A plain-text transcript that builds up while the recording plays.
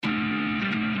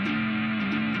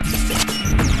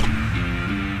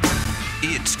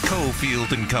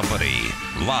Cofield and Company,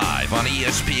 live on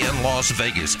ESPN Las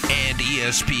Vegas and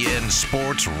ESPN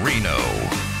Sports Reno.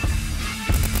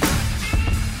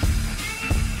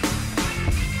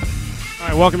 All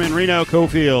right, welcome in Reno,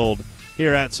 Cofield,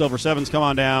 here at Silver Sevens. Come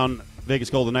on down. Vegas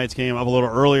Golden Knights came up a little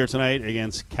earlier tonight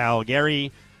against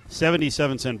Calgary.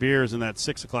 77-cent beers in that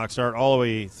 6 o'clock start all the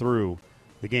way through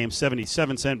the game.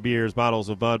 77-cent beers, bottles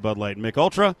of Bud Light, and Mick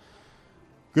Ultra.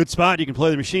 Good spot. You can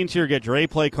play the machines here, get your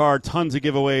A-Play card. Tons of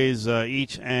giveaways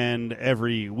each and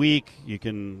every week. You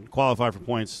can qualify for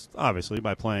points, obviously,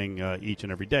 by playing each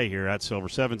and every day here at Silver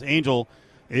Sevens. Angel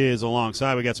is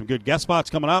alongside. We got some good guest spots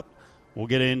coming up. We'll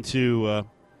get into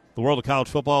the world of college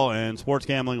football and sports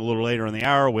gambling a little later in the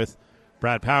hour with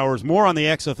Brad Powers. More on the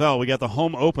XFL. We got the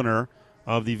home opener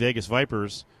of the Vegas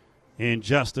Vipers in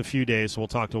just a few days. So we'll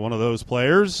talk to one of those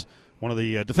players, one of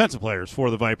the defensive players for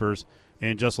the Vipers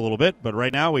in just a little bit. But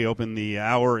right now we open the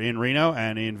hour in Reno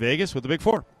and in Vegas with the Big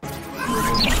Four.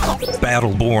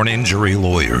 Battleborn Injury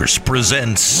Lawyers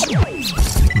presents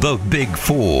the Big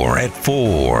Four at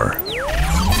 4.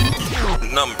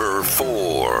 Number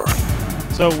 4.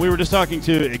 So we were just talking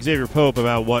to Xavier Pope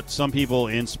about what some people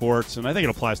in sports, and I think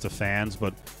it applies to fans,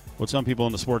 but what some people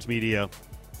in the sports media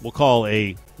will call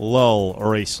a lull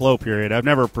or a slow period. I've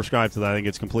never prescribed to that. I think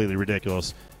it's completely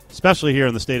ridiculous, especially here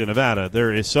in the state of Nevada.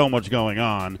 There is so much going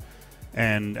on.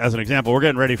 And as an example, we're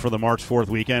getting ready for the March 4th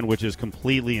weekend, which is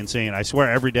completely insane. I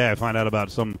swear every day I find out about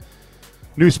some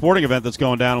new sporting event that's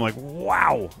going down. I'm like,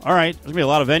 wow. All right, there's going to be a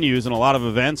lot of venues and a lot of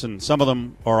events, and some of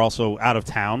them are also out of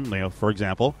town, for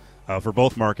example. For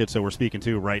both markets that we're speaking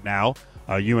to right now,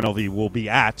 UNLV will be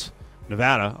at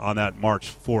Nevada on that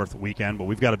March 4th weekend. But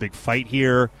we've got a big fight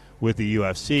here with the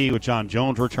UFC, with John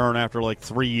Jones return after like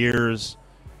 3 years.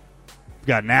 We've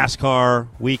got NASCAR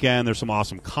weekend. There's some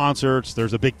awesome concerts.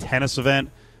 There's a big tennis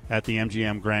event at the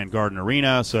MGM Grand Garden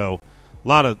Arena. So a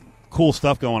lot of cool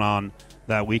stuff going on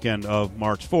that weekend of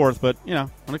March 4th. But,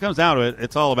 when it comes down to it,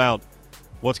 it's all about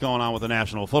what's going on with the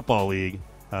National Football League,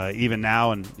 even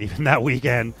now and even that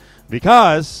weekend,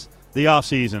 because the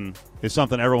offseason is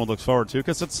something everyone looks forward to,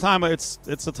 because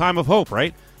it's a time of hope,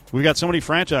 right? We've got so many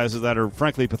franchises that are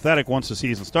frankly pathetic once the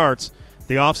season starts.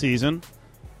 The offseason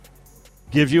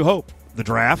gives you hope. The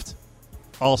draft,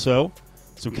 also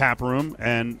some cap room,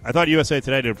 and I thought USA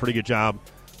Today did a pretty good job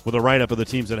with a write-up of the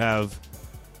teams that have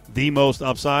the most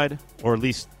upside, or at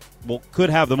least could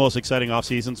have the most exciting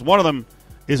offseasons. One of them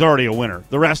is already a winner.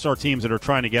 The rest are teams that are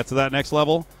trying to get to that next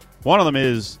level. One of them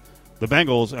is the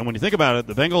Bengals, and when you think about it,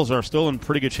 the Bengals are still in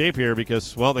pretty good shape here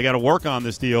because, they got to work on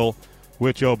this deal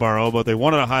with Joe Burrow, but they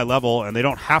won at a high level, and they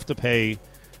don't have to pay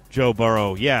Joe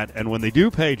Burrow yet. And when they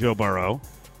do pay Joe Burrow,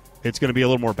 it's going to be a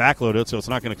little more backloaded, so it's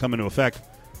not going to come into effect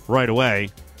right away.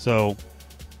 So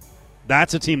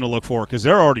that's a team to look for because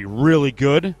they're already really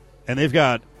good, and they've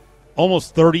got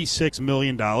almost $36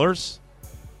 million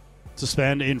to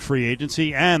spend in free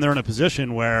agency, and they're in a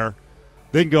position where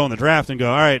they can go in the draft and go,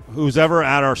 all right, who's ever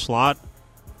at our slot,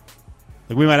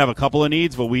 we might have a couple of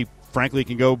needs, but we frankly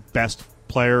can go best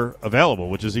player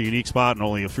available, which is a unique spot, and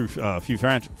only a few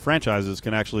franchises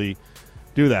can actually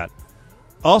do that.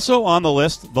 Also on the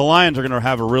list, the Lions are going to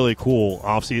have a really cool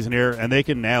offseason here, and they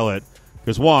can nail it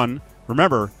because, one,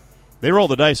 remember, they rolled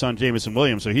the dice on Jameson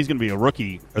Williams, so he's going to be a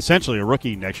rookie, essentially a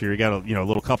rookie next year. He got a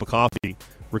little cup of coffee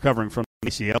recovering from the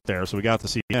ACL there, so we got to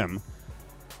see him.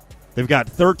 They've got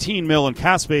 $13 million in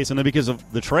cap space, and then because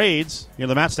of the trades,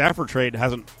 the Matt Stafford trade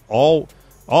hasn't all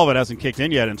of it hasn't kicked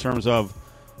in yet in terms of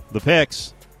the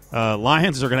picks.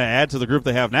 Lions are going to add to the group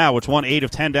they have now, which won 8 of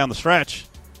 10 down the stretch.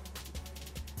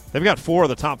 They've got 4 of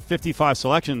the top 55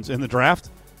 selections in the draft,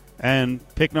 and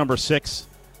pick number 6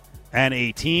 and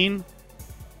 18.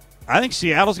 I think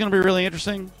Seattle's going to be really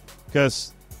interesting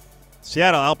because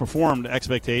Seattle outperformed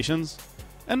expectations.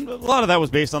 And a lot of that was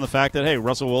based on the fact that, hey,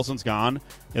 Russell Wilson's gone.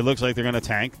 It looks like they're going to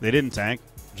tank. They didn't tank.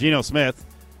 Geno Smith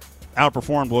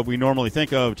outperformed what we normally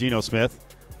think of Geno Smith.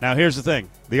 Now, here's the thing.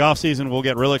 The offseason will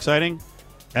get real exciting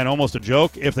and almost a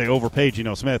joke if they overpay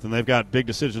Geno Smith, and they've got big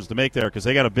decisions to make there because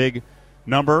they got a big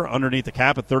number underneath the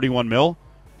cap at $31 million.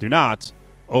 Do not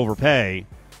overpay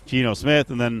Geno Smith.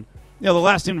 And then, the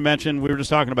last team to mention, we were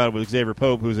just talking about it with Xavier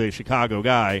Pope, who's a Chicago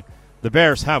guy. The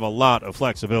Bears have a lot of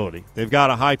flexibility. They've got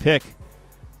a high pick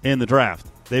in the draft.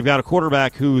 They've got a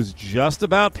quarterback who's just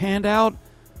about panned out,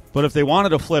 but if they wanted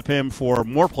to flip him for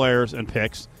more players and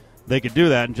picks, they could do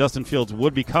that, and Justin Fields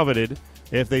would be coveted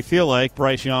if they feel like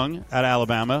Bryce Young at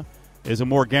Alabama is a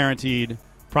more guaranteed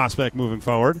prospect moving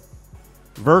forward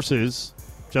versus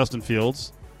Justin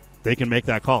Fields. They can make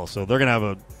that call. So they're going to have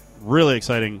a really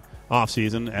exciting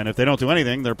offseason, and if they don't do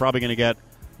anything, they're probably going to get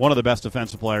one of the best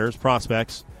defensive players,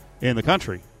 prospects in the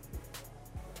country.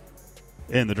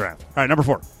 in the draft. All right, number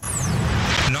 4.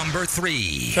 Number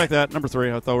 3. Check that. Number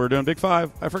 3. I thought we were doing Big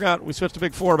 5. I forgot. We switched to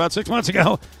Big 4 about 6 months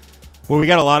ago. Well, we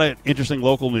got a lot of interesting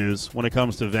local news when it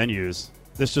comes to venues.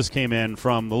 This just came in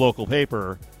from the local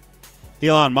paper.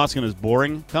 Elon Musk and his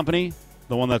Boring Company,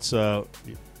 the one that's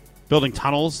building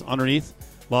tunnels underneath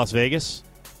Las Vegas,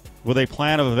 with a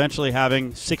plan of eventually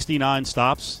having 69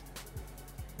 stops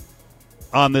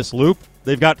on this loop.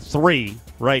 They've got 3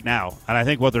 right now, and I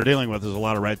think what they're dealing with is a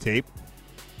lot of red tape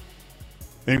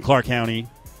in Clark County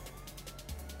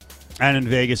and in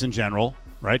Vegas in general,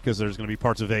 right? Because there's going to be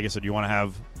parts of Vegas that you want to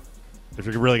have, if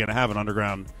you're really going to have an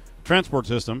underground transport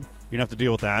system, you have to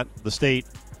deal with that. The state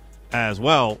as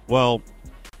well. Well,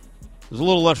 there's a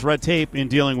little less red tape in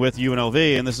dealing with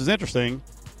UNLV, and this is interesting.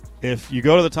 If you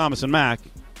go to the Thomas and Mack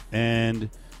and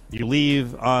you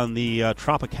leave on the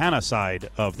Tropicana side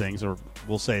of things, or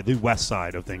we'll say the west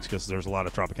side of things because there's a lot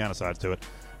of Tropicana sides to it,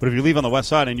 but if you leave on the west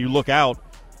side and you look out,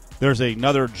 there's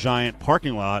another giant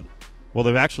parking lot. Well,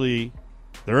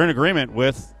 they're in agreement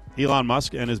with Elon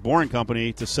Musk and his Boring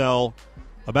Company to sell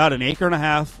about an acre and a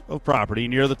half of property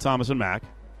near the Thomas and Mack.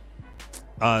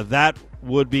 That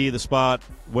would be the spot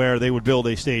where they would build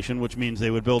a station, which means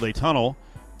they would build a tunnel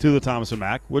to the Thomas and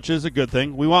Mack, which is a good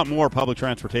thing. We want more public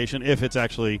transportation if it's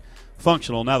actually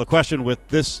functional. Now, the question with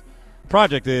this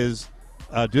project is,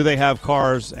 do they have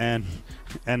cars and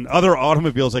other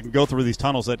automobiles that can go through these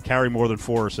tunnels that carry more than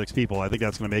 4 or 6 people? I think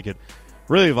that's going to make it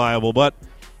really viable. But,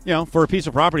 for a piece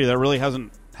of property that really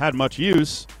hasn't had much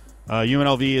use,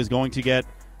 UNLV is going to get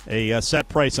a set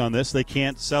price on this. They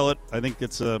can't sell it. I think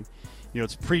it's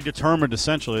it's predetermined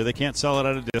essentially. They can't sell it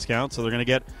at a discount, so they're going to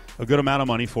get a good amount of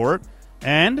money for it.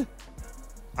 And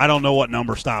I don't know what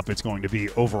number stop it's going to be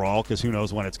overall, because who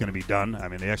knows when it's going to be done. I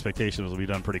mean, the expectation is it'll be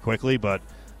done pretty quickly, but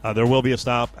there will be a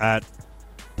stop at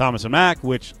Thomas and Mack,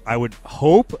 which I would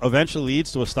hope eventually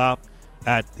leads to a stop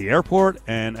at the airport.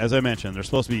 And as I mentioned, there's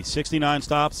supposed to be 69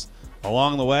 stops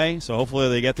along the way, so hopefully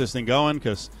they get this thing going,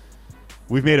 because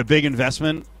we've made a big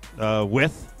investment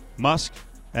with Musk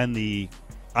and the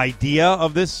idea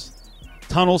of this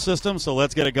tunnel system, so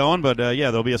let's get it going. But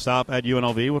there'll be a stop at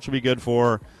UNLV, which will be good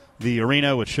for the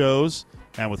arena with shows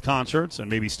and with concerts, and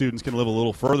maybe students can live a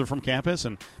little further from campus,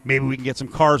 and maybe we can get some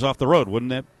cars off the road.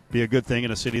 Wouldn't it be a good thing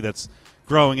in a city that's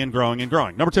growing and growing and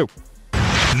growing? Number 2.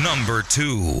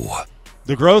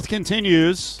 The growth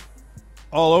continues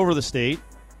all over the state,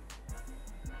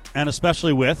 and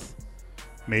especially with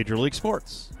Major League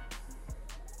Sports.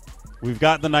 We've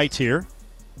got the Knights here.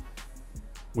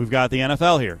 We've got the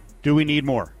NFL here. Do we need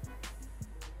more?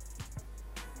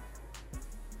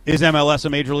 Is MLS a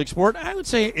major league sport? I would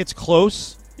say it's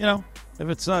close. If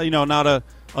it's not a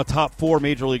top 4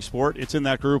 major league sport, it's in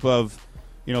that group of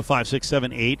 5, 6,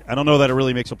 7, 8. I don't know that it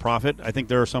really makes a profit. I think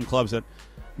there are some clubs that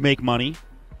make money,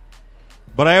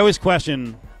 but I always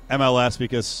question MLS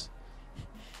because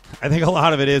I think a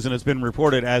lot of it is, and it's been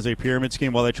reported as a pyramid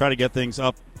scheme while they try to get things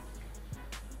up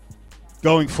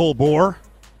going full bore.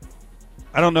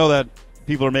 I don't know that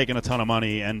people are making a ton of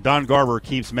money, and Don Garber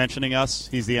keeps mentioning us.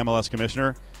 He's the MLS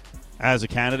commissioner as a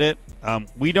candidate.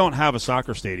 We don't have a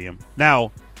soccer stadium.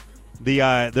 Now,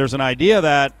 there's an idea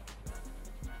that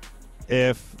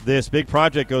if this big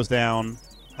project goes down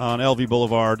on LV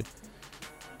Boulevard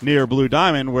near Blue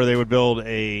Diamond, where they would build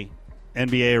a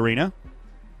NBA arena,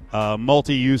 a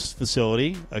multi-use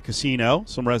facility, a casino,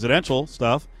 some residential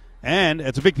stuff, and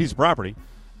it's a big piece of property,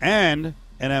 and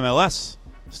an MLS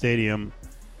stadium,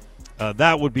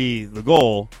 that would be the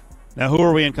goal. Now, who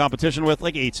are we in competition with?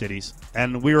 Like 8 cities.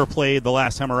 And we were played the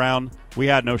last time around. We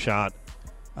had no shot.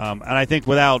 And I think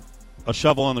without a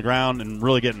shovel on the ground and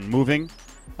really getting moving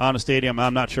on a stadium,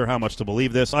 I'm not sure how much to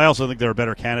believe this. I also think there are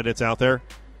better candidates out there.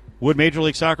 Would Major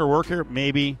League Soccer work here?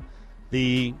 Maybe.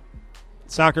 The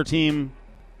soccer team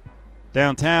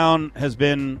downtown has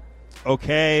been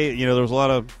okay. There was a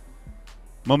lot of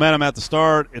momentum at the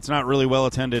start. It's not really well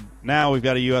attended now. We've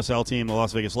got a USL team, the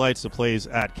Las Vegas Lights, that plays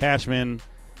at Cashman.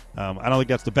 I don't think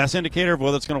that's the best indicator of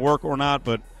whether it's going to work or not,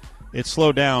 but it's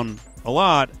slowed down a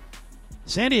lot.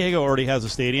 San Diego already has a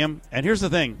stadium, and here's the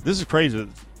thing. This is crazy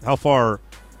how far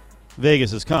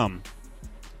Vegas has come.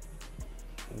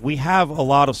 We have a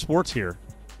lot of sports here,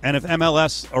 and if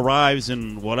MLS arrives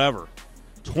in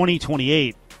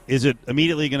 2028, is it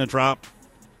immediately going to drop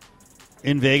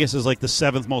in Vegas as like the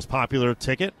 7th most popular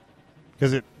ticket?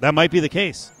 Because that might be the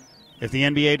case. If the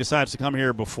NBA decides to come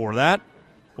here before that,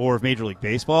 or if Major League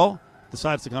Baseball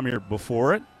decides to come here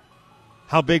before it,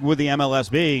 how big would the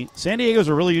MLS be? San Diego's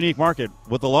a really unique market.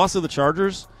 With the loss of the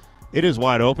Chargers, it is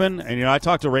wide open. And, I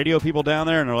talked to radio people down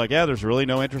there, and they're like, yeah, there's really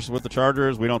no interest with the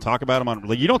Chargers. We don't talk about them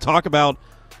on – you don't talk about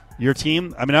your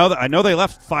team. I mean, I know they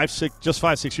left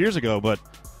 5-6 years ago, but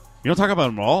you don't talk about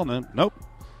them at all. Nope.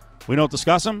 We don't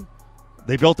discuss them.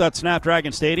 They built that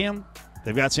Snapdragon Stadium.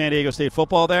 They've got San Diego State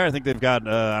football there. I think they've got,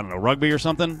 rugby or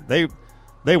something.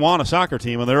 They want a soccer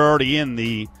team, and they're already in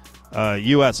the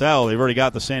USL. They've already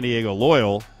got the San Diego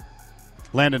Loyal.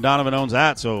 Landon Donovan owns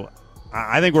that, so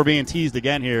I think we're being teased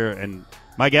again here, and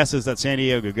my guess is that San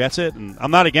Diego gets it, and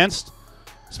I'm not against,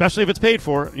 especially if it's paid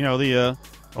for. The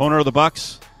owner of the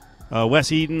Bucks,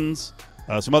 Wes Edens,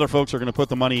 some other folks are going to put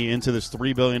the money into this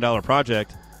 $3 billion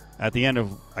project at the end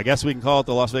of, I guess we can call it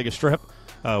the Las Vegas Strip,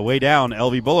 way down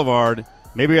LV Boulevard.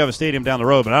 Maybe we have a stadium down the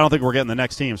road, but I don't think we're getting the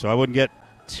next team, so I wouldn't get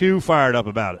too fired up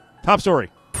about it. Top story.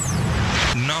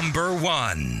 Number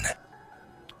 1.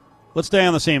 Let's stay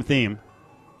on the same theme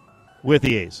with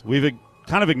the A's. We've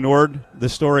kind of ignored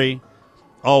this story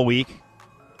all week,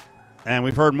 and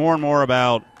we've heard more and more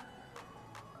about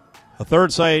a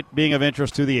third site being of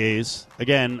interest to the A's.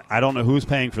 Again, I don't know who's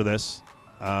paying for this.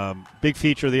 Big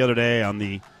feature the other day on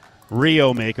the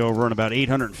Rio makeover, and about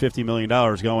 $850 million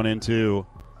going into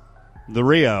the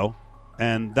Rio,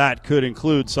 and that could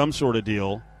include some sort of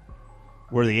deal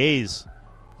where the A's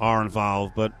are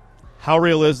involved. But how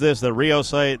real is this? The Rio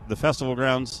site, the Festival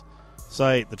Grounds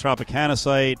site, the Tropicana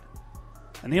site.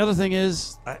 And the other thing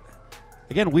is,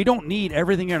 again, we don't need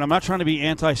everything here. And I'm not trying to be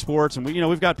anti-sports. And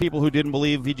we've got people who didn't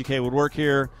believe VGK would work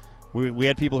here. We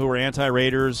had people who were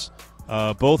anti-Raiders.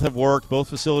 Both have worked. Both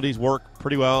facilities work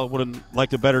pretty well. Would have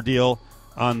liked a better deal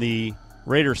on the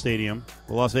Raider Stadium,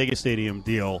 the Las Vegas Stadium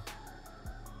deal.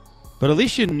 But at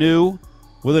least you knew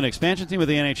with an expansion team of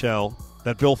the NHL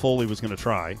that Bill Foley was going to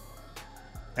try.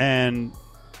 And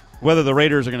whether the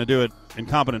Raiders are going to do it in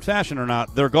competent fashion or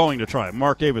not, they're going to try.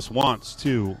 Mark Davis wants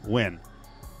to win.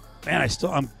 Man,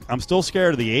 I'm still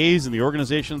scared of the A's and the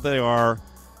organization that they are.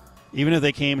 Even if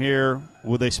they came here,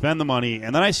 would they spend the money?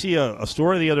 And then I see a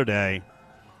story the other day.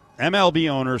 MLB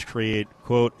owners create,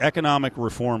 quote, economic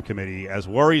reform committee as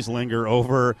worries linger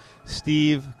over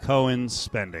Steve Cohen's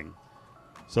spending.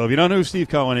 So if you don't know who Steve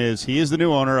Cohen is, he is the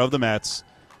new owner of the Mets,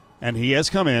 and he has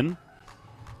come in,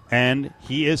 and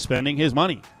he is spending his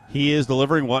money. He is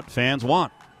delivering what fans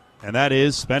want, and that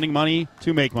is spending money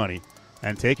to make money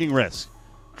and taking risks,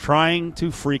 trying to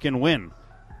freaking win.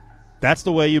 That's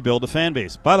the way you build a fan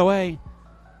base. By the way,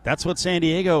 that's what San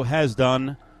Diego has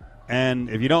done. And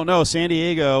if you don't know, San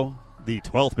Diego, the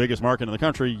 12th biggest market in the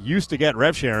country, used to get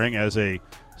rev sharing as a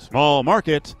small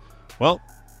market. Well,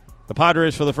 the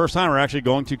Padres, for the first time, are actually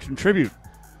going to contribute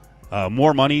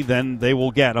more money than they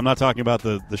will get. I'm not talking about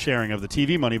the sharing of the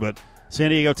TV money, but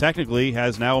San Diego technically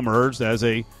has now emerged as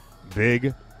a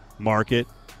big market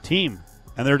team.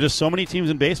 And there are just so many teams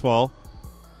in baseball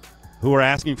who are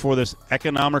asking for this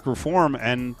economic reform,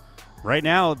 and right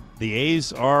now the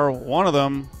A's are one of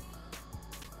them.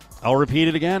 I'll repeat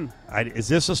it again. Is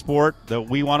this a sport that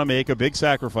we want to make a big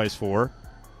sacrifice for?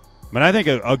 I mean, I think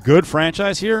a good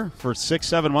franchise here for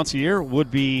 6-7 months a year would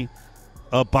be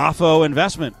a Bafo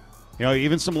investment.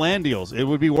 Even some land deals. It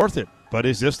would be worth it. But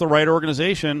is this the right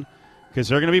organization? Because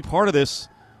they're going to be part of this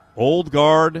old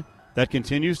guard that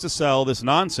continues to sell this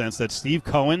nonsense that Steve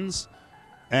Cohen's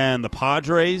and the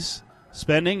Padres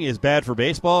spending is bad for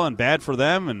baseball and bad for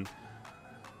them and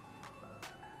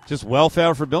just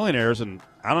welfare for billionaires. And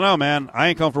I don't know, man. I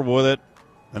ain't comfortable with it.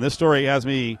 And this story has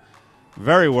me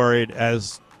very worried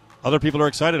as other people are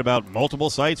excited about multiple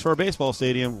sites for a baseball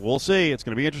stadium. We'll see. It's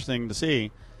going to be interesting to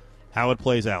see how it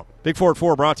plays out. Big 4 at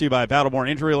 4 brought to you by Battleborn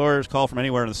Injury Lawyers. Call from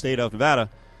anywhere in the state of Nevada.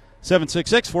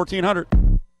 766-1400.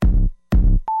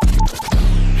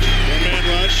 One-man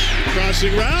rush.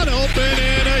 Crossing route. Open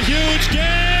and a huge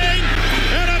gain.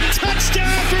 And a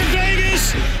touchdown for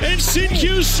Vegas and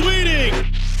CQ Sweeting.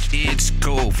 It's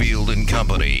Cofield and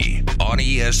Company on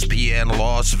ESPN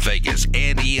Las Vegas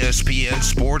and ESPN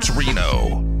Sports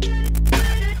Reno.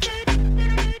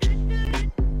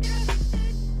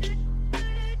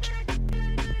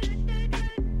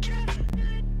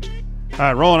 All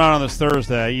right, rolling on this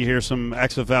Thursday, you hear some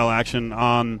XFL action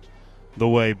on the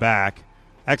way back.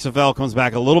 XFL comes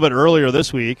back a little bit earlier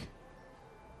this week.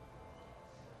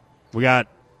 We got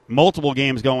multiple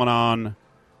games going on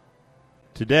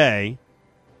today.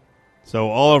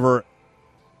 So all over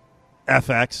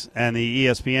FX and the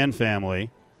ESPN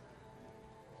family.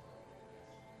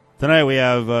 Tonight we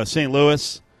have St.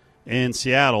 Louis in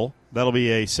Seattle. That'll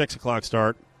be a 6 o'clock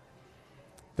start.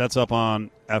 That's up on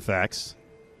FX.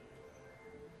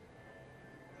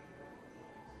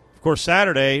 Of course,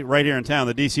 Saturday, right here in town,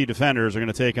 the DC Defenders are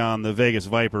going to take on the Vegas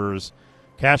Vipers.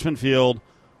 Cashman Field,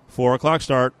 4 o'clock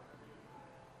start.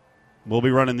 We'll be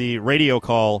running the radio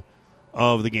call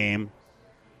of the game.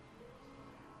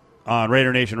 on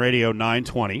Raider Nation Radio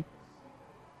 920.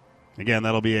 Again,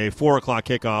 that'll be a 4 o'clock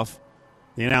kickoff.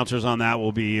 The announcers on that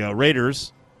will be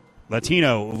Raiders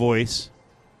Latino voice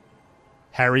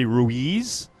Harry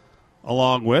Ruiz,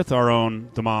 along with our own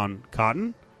Damon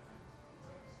Cotton.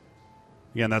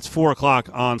 Again, that's 4 o'clock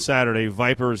on Saturday.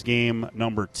 Vipers game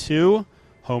number 2,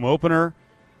 home opener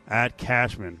at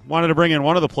Cashman. Wanted to bring in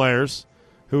one of the players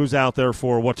who's out there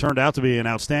for what turned out to be an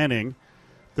outstanding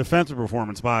defensive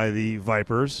performance by the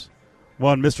Vipers.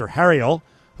 One, Mr. Harriel,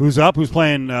 who's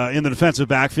playing in the defensive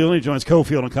backfield. He joins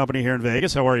Cofield and Company here in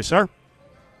Vegas. How are you, sir?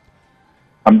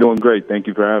 I'm doing great. Thank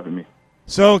you for having me.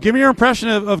 So give me your impression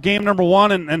of game number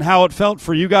 1 and how it felt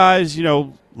for you guys,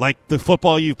 like the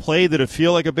football you've played. Did it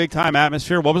feel like a big-time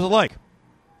atmosphere? What was it like?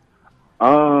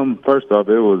 First off,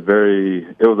 it was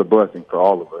a blessing for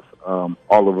all of us.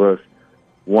 All of us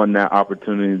won that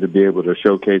opportunity to be able to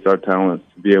showcase our talents,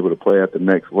 to be able to play at the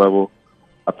next level.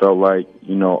 I felt like,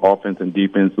 offense and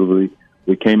defensively,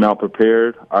 we came out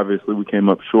prepared. Obviously, we came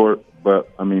up short, but,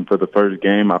 for the first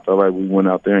game, I felt like we went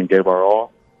out there and gave our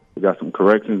all. We got some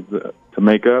corrections to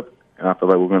make up, and I feel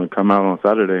like we're going to come out on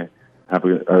Saturday and have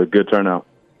a good turnout.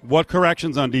 What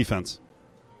corrections on defense?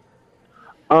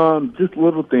 Just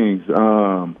little things.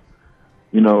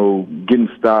 Getting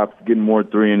stops, getting more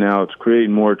 3-and-outs,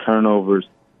 creating more turnovers,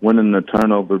 winning the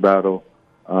turnover battle.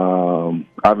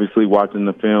 Obviously, watching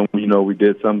the film, we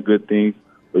did some good things,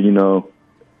 but,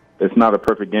 it's not a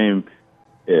perfect game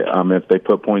if they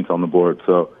put points on the board.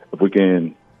 So if we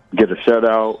can get a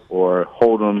shutout or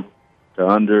hold them to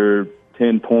under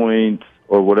 10 points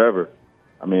or whatever,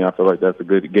 I feel like that's a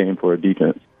good game for a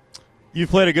defense.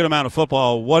 You've played a good amount of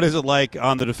football. What is it like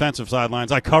on the defensive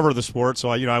sidelines? I cover the sport, so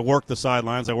I work the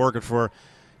sidelines. I work it for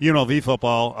UNLV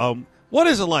football. What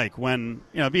is it like when,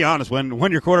 be honest,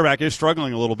 when your quarterback is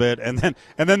struggling a little bit, and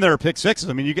then there are pick sixes?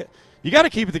 You got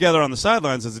to keep it together on the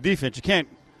sidelines as a defense. You can't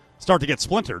start to get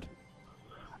splintered.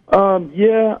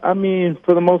 Yeah,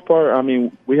 for the most part,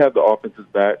 we have the offense's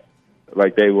back,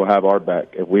 like they will have our back.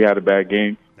 If we had a bad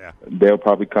game, they'll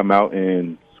probably come out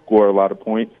and score a lot of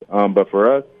points. But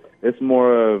for us, it's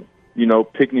more of,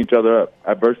 picking each other up.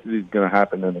 Adversity is going to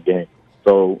happen in the game.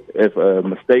 So if a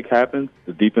mistake happens,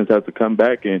 the defense has to come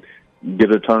back and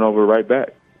get a turnover right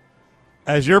back.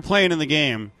 As you're playing in the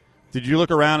game, did you look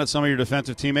around at some of your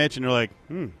defensive teammates and you're like,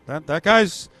 that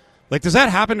guy's like, does that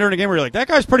happen during a game where you're like, that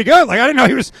guy's pretty good? Like, I didn't know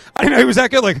he was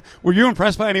that good. Like, were you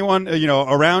impressed by anyone,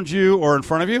 around you or in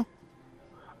front of you?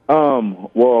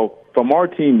 Well, from our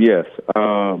team, yes.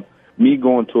 Me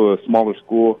going to a smaller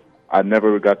school, I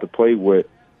never got to play with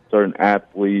certain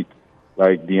athletes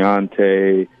like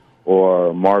Deontay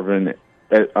or Marvin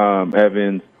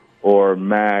Evans or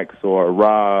Max or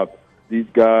Rob. These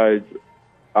guys,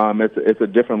 it's a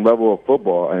different level of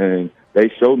football, and they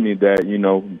showed me that,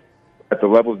 at the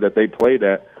levels that they played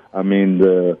at,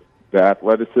 the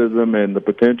athleticism and the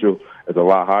potential is a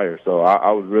lot higher. So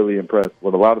I was really impressed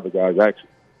with a lot of the guys, actually.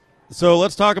 So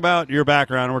let's talk about your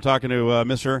background. We're talking to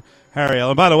Mr. Harriel.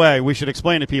 And by the way, we should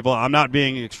explain to people, I'm not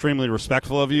being extremely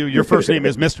respectful of you. Your first name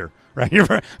is Mr., right?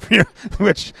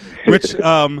 Which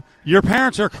your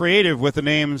parents are creative with the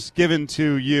names given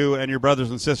to you and your brothers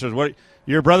and sisters. What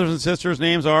your brothers and sisters'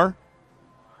 names are?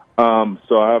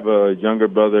 So I have a younger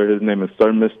brother. His name is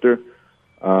Sir Mister.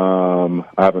 I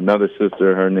have another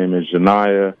sister. Her name is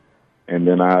Janaya. And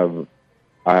then I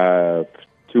have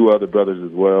two other brothers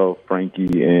as well,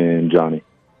 Frankie and Johnny.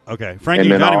 Okay, Frankie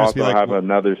and and Johnny I must be like. I have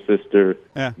another sister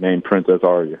named Princess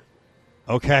Arya.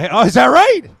 Okay. Oh, is that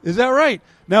right? Is that right?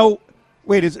 Now,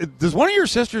 wait. Does one of your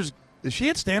sisters? Is she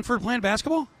at Stanford playing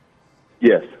basketball?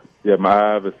 Yes. Yeah.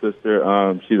 I have a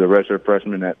sister. She's a redshirt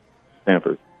freshman at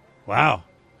Stanford. Wow.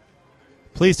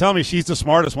 Please tell me she's the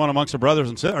smartest one amongst her brothers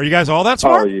and sisters. Are you guys all that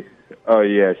smart? Oh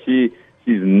yeah. She's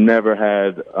never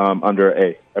had under an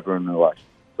A ever in her life.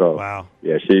 So wow.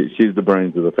 Yeah, she's the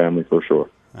brains of the family for sure.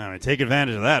 All right, take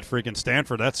advantage of that. Freaking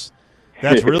Stanford. That's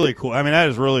really cool. That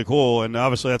is really cool, and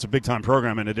obviously that's a big time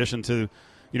program in addition to,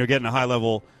 getting a high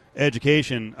level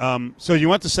education. So you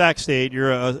went to Sac State.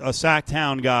 You're a Sac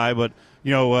Town guy, but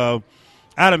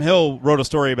Adam Hill wrote a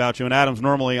story about you, and Adam's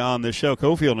normally on this show,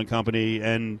 Cofield and Company,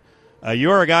 and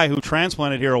you're a guy who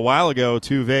transplanted here a while ago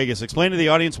to Vegas. Explain to the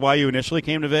audience why you initially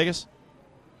came to Vegas.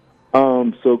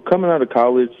 So coming out of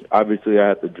college, obviously I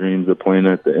had the dreams of playing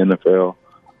at the NFL,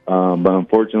 but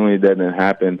unfortunately that didn't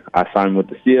happen. I signed with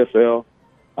the CFL.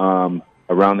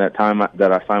 Around that time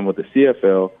that I signed with the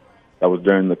CFL, that was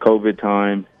during the COVID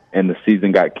time, and the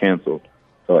season got canceled.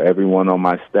 So everyone on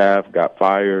my staff got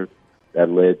fired. That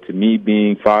led to me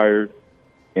being fired,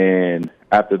 and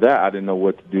after that I didn't know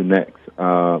what to do next.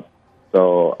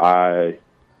 So I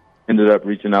ended up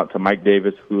reaching out to Mike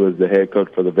Davis, who is the head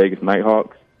coach for the Vegas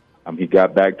Nighthawks. He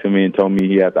got back to me and told me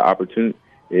he had the opportunity.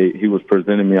 He was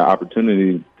presenting me an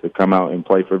opportunity to come out and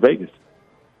play for Vegas.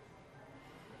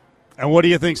 And what do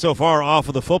you think so far off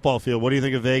of the football field? What do you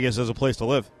think of Vegas as a place to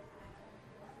live?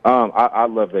 I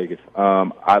love Vegas.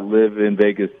 I live in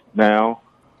Vegas now,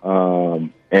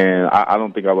 and I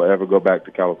don't think I will ever go back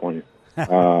to California. That's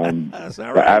all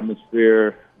right. The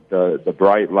atmosphere, the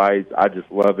bright lights, I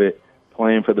just love it.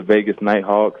 Playing for the Vegas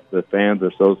Nighthawks, the fans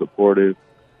are so supportive.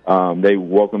 They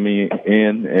welcomed me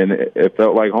in, and it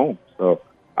felt like home. So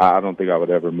I don't think I would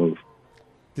ever move.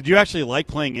 Did you actually like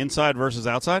playing inside versus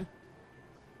outside?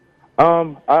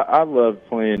 I love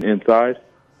playing inside,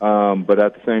 but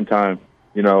at the same time,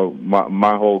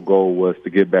 my whole goal was to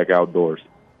get back outdoors.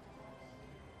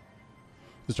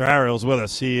 Mr. Harrell is with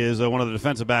us. He is one of the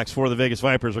defensive backs for the Vegas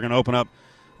Vipers. We're going to open up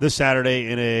this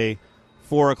Saturday in a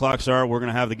 4 o'clock start. We're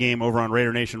going to have the game over on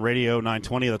Raider Nation Radio,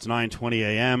 920. That's 9:20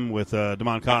 a.m. with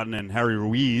Damon Cotton and Harry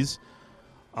Ruiz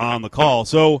on the call.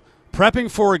 So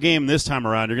prepping for a game this time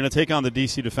around, you're going to take on the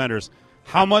D.C. Defenders.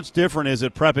 How much different is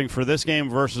it prepping for this game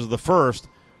versus the first,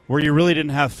 where you really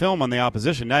didn't have film on the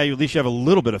opposition? Now at least you have a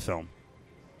little bit of film.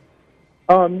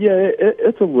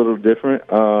 It's a little different.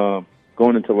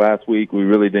 Going into last week, we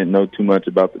really didn't know too much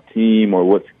about the team or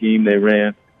what scheme they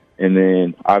ran. And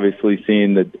then obviously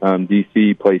seeing the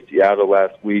D.C. play Seattle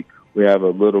last week, we have a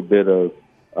little bit of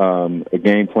a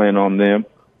game plan on them.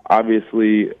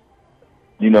 Obviously,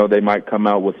 they might come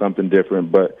out with something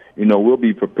different, but, we'll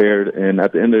be prepared. And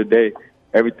at the end of the day,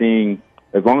 everything,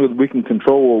 as long as we can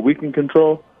control what we can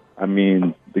control,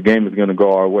 the game is going to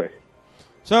go our way.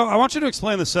 So I want you to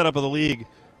explain the setup of the league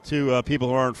to people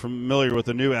who aren't familiar with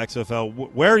the new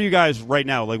XFL. Where are you guys right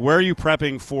now? Like, where are you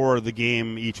prepping for the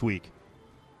game each week?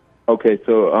 Okay,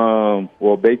 so,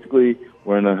 basically,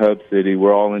 we're in a hub city.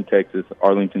 We're all in Texas,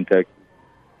 Arlington, Texas,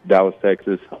 Dallas,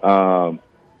 Texas. And,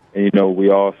 we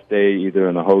all stay either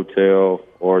in a hotel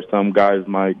or some guys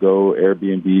might go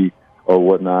Airbnb or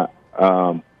whatnot.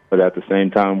 But at the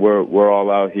same time, we're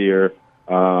all out here.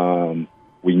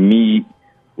 We meet.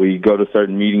 We go to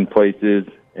certain meeting places,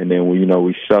 and then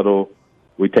we shuttle.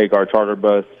 We take our charter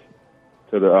bus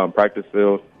to the practice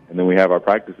field, and then we have our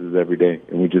practices every day,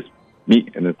 and we just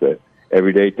meet, and it's an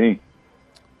everyday thing.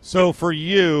 So for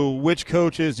you, which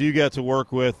coaches do you get to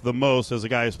work with the most as a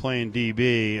guy who's playing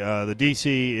DB? The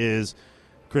DC is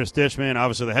Chris Ditchman.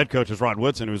 Obviously, the head coach is Rod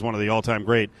Woodson, who's one of the all-time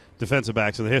great defensive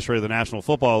backs in the history of the National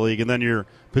Football League. And then your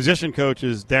position coach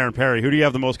is Darren Perry. Who do you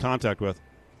have the most contact with?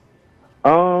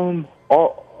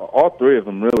 All three of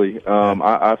them, really.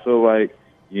 I feel like,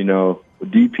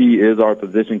 DP is our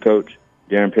position coach,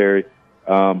 Darren Perry.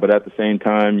 But at the same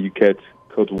time, you catch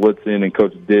Coach Woodson and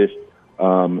Coach Dish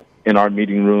in our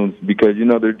meeting rooms because,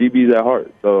 they're DBs at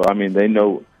heart. So, they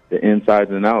know the insides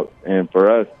and outs. And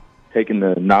for us, taking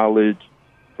the knowledge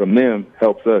from them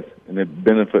helps us, and it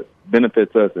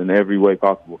benefits us in every way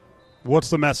possible. What's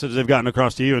the message they've gotten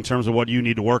across to you in terms of what you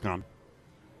need to work on?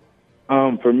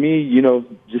 For me,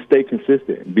 just stay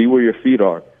consistent. Be where your feet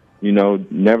are.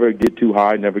 Never get too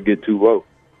high, never get too low.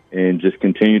 And just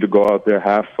continue to go out there,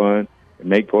 have fun, and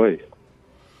make plays.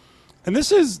 And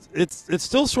this is it's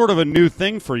still sort of a new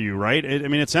thing for you, right?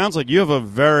 It sounds like you have a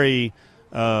very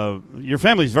your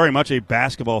family's very much a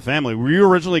basketball family. Were you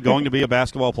originally going to be a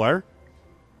basketball player?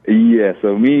 Yeah.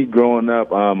 So me growing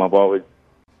up, I've always,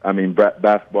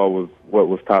 basketball was what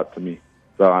was taught to me.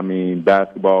 So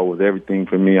basketball was everything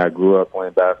for me. I grew up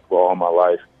playing basketball all my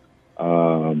life,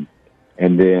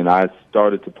 and then I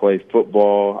started to play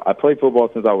football. I played football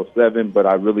since I was 7, but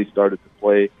I really started to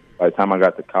play by the time I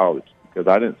got to college. Because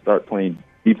I didn't start playing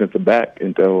defensive back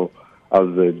until I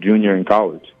was a junior in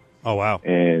college. Oh, wow.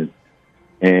 And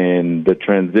the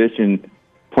transition,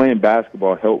 playing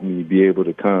basketball helped me be able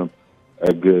to become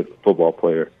a good football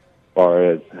player as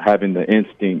far as having the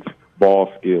instincts,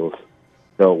 ball skills,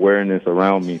 the awareness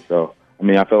around me. So,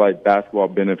 I feel like basketball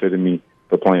benefited me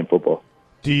for playing football.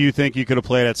 Do you think you could have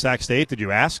played at Sac State? Did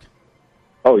you ask?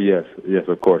 Oh, yes,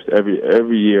 of course.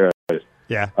 Every year.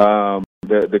 Yeah.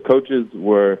 The coaches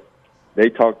they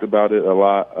talked about it a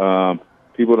lot.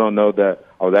 People don't know that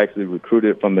I was actually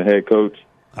recruited from the head coach,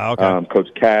 Coach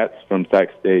Katz from Sac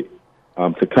State,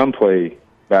 to come play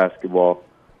basketball.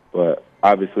 But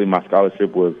obviously my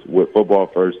scholarship was with football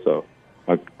first, so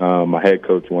my head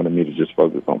coach wanted me to just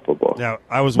focus on football. Now,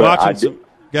 I was watching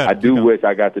I do wish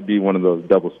I got to be one of those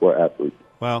double-sport athletes.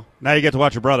 Well, now you get to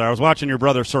watch your brother. I was watching your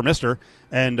brother, Sir Mister,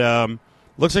 and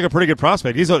looks like a pretty good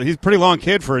prospect. He's a pretty long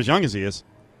kid for as young as he is.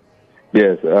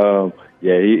 Yes,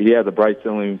 he has a bright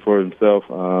ceiling for himself.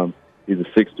 He's a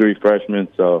 6'3" freshman,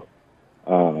 so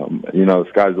the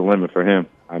sky's the limit for him.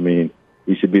 I mean,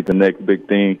 we should be the next big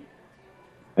thing.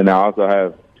 And I also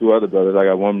have two other brothers. I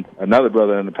got another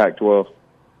brother in the Pac-12,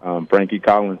 Frankie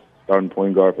Collins, starting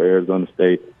point guard for Arizona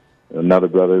State. Another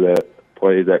brother that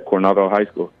plays at Coronado High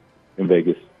School in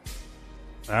Vegas.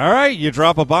 All right, you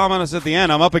drop a bomb on us at the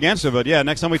end. I'm up against it, but yeah,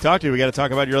 next time we talk to you, we got to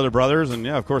talk about your other brothers, and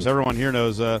yeah, of course, everyone here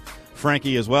knows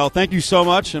Frankie as well. Thank you so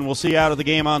much, and we'll see you out at the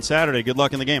game on Saturday. Good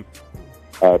luck in the game.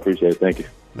 I appreciate it. Thank you.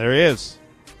 There he is.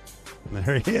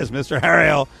 There he is, Mr.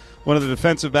 Harriel, one of the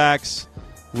defensive backs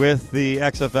with the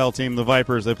XFL team, the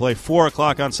Vipers. They play 4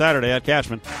 o'clock on Saturday at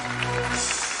Cashman.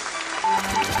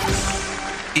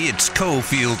 It's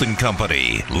Cofield and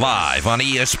Company, live on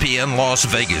ESPN Las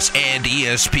Vegas and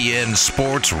ESPN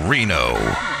Sports Reno.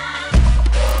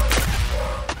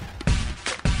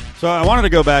 So I wanted to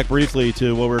go back briefly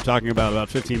to what we were talking about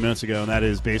 15 minutes ago, and that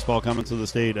is baseball coming to the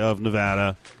state of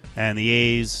Nevada, and the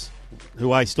A's,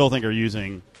 who I still think are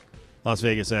using Las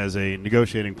Vegas as a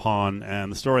negotiating pawn, and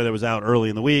the story that was out early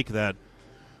in the week that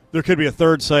there could be a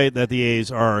third site that the A's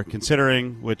are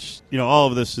considering, which, all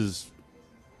of this is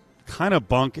kind of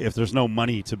bunk if there's no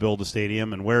money to build a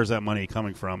stadium, and where's that money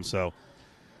coming from? So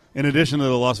in addition to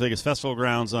the Las Vegas Festival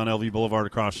Grounds on LV Boulevard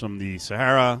across from the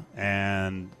Sahara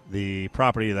and the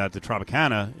property that the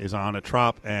Tropicana is on at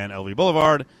Trop and LV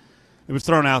Boulevard, it was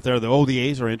thrown out there that, the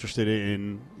A's are interested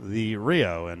in the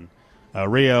Rio. And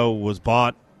Rio was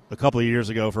bought a couple of years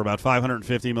ago for about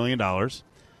 $550 million,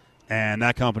 and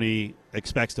that company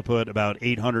expects to put about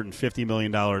 $850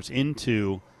 million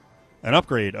into an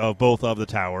upgrade of both of the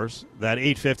towers. That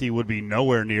 $850 would be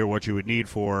nowhere near what you would need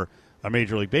for a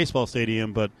Major League Baseball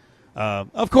stadium, but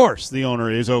of course the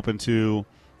owner is open to,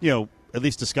 at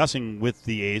least discussing with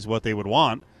the A's what they would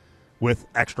want with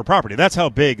extra property. That's how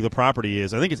big the property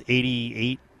is. I think it's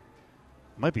 88,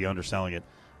 might be underselling it.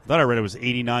 I thought I read it was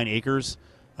 89 acres,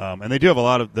 and they do have a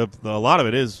lot of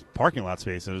it is parking lot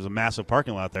space. There's a massive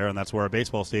parking lot there, and that's where a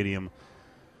baseball stadium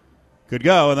could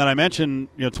go. And then I mentioned,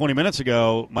 20 minutes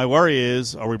ago, my worry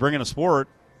is, are we bringing a sport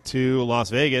to Las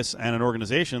Vegas and an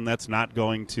organization that's not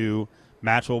going to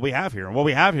match what we have here? And what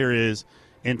we have here is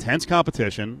intense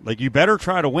competition. Like, you better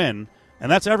try to win,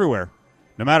 and that's everywhere.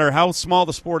 No matter how small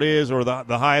the sport is or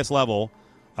the highest level,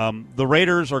 the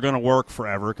Raiders are going to work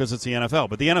forever because it's the NFL.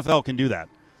 But the NFL can do that.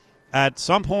 At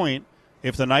some point,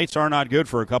 if the Knights are not good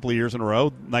for a couple of years in a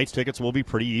row, Knights tickets will be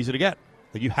pretty easy to get.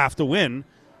 Like, you have to win.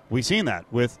 We've seen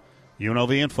that with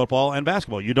UNLV in football and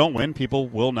basketball. You don't win, people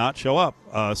will not show up.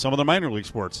 Some of the minor league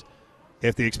sports,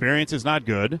 if the experience is not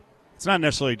good, it's not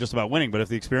necessarily just about winning, but if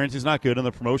the experience is not good and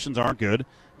the promotions aren't good,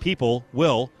 people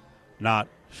will not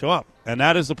show up. And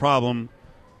that is the problem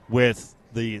with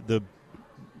the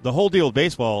whole deal with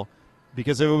baseball,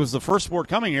 because if it was the first sport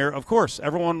coming here, of course,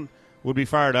 everyone would be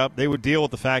fired up. They would deal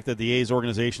with the fact that the A's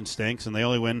organization stinks and they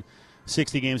only win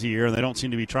 60 games a year and they don't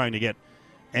seem to be trying to get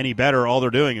any better. All they're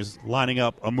doing is lining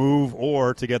up a move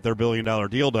or to get their $1 billion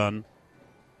deal done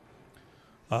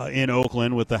in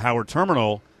Oakland with the Howard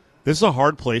Terminal. This is a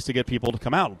hard place to get people to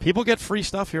come out. People get free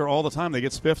stuff here all the time. They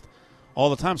get spiffed all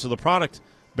the time. So the product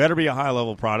better be a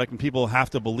high-level product, and people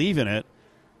have to believe in it.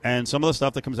 And some of the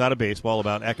stuff that comes out of baseball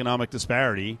about economic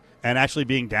disparity and actually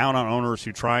being down on owners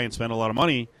who try and spend a lot of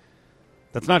money,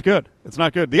 that's not good. It's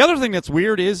not good. The other thing that's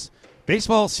weird is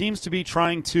baseball seems to be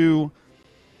trying to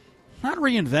not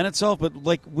reinvent itself, but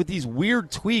like with these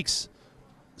weird tweaks,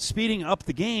 speeding up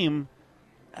the game.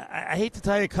 I hate to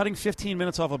tell you, cutting 15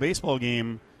 minutes off a baseball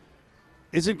game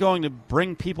isn't going to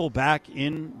bring people back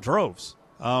in droves.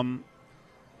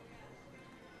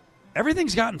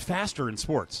 Everything's gotten faster in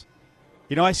sports.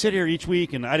 I sit here each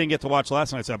week, and I didn't get to watch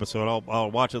last night's episode.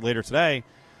 I'll watch it later today.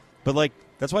 But,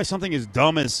 that's why something as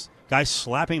dumb as guys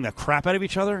slapping the crap out of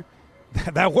each other,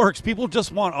 that works. People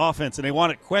just want offense, and they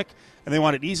want it quick, and they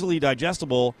want it easily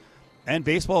digestible. And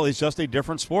baseball is just a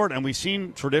different sport. And we've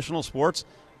seen traditional sports.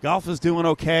 Golf is doing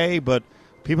okay, but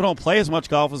people don't play as much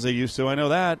golf as they used to. I know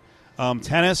that.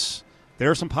 Tennis, there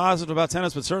are some positives about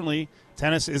tennis, but certainly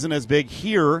tennis isn't as big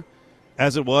here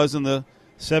as it was in the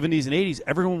 70s and 80s.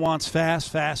 Everyone wants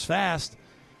fast, fast, fast.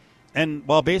 And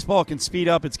while baseball can speed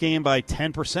up its game by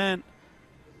 10%,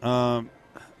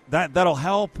 that'll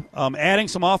help. Adding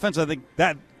some offense, I think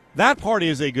that part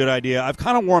is a good idea. I've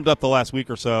kind of warmed up the last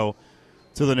week or so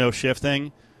to the no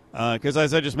shifting because,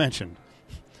 as I just mentioned,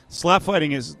 slap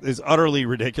fighting is utterly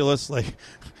ridiculous.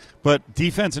 But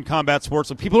defense in combat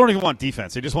sports, people don't even want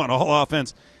defense; they just want all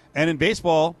offense. And in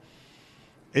baseball,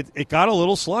 it got a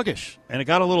little sluggish and it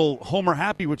got a little homer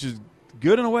happy, which is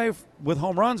good in a way with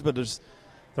home runs. But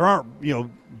there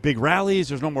aren't big rallies.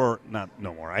 There's no more.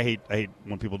 I hate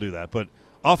when people do that. But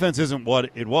offense isn't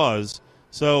what it was.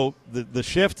 So the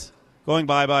shift going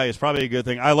bye-bye is probably a good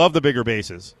thing. I love the bigger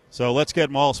bases. So let's get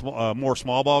more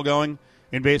small ball going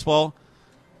in baseball.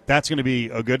 That's going to be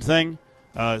a good thing.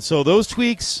 So those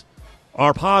tweaks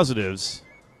are positives.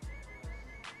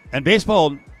 And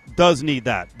baseball does need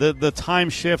that. The time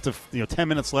shift of 10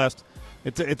 minutes left,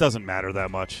 it doesn't matter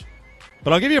that much.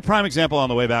 But I'll give you a prime example on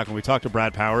the way back when we talked to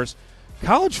Brad Powers.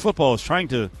 College football is trying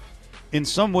to, in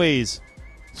some ways,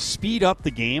 speed up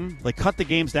the game, like cut the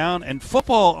games down. And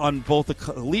football on both the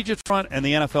collegiate front and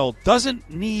the NFL doesn't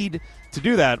need to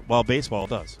do that, while baseball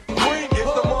does.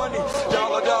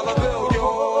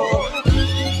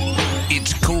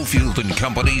 It's Cofield and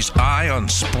Company's Eye on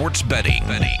Sports Betting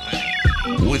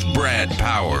with Brad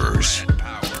Powers.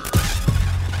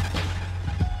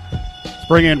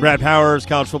 Bring in Brad Powers,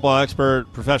 college football expert,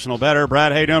 professional bettor.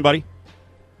 Brad, how you doing, buddy?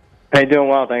 Hey, doing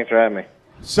well. Thanks for having me.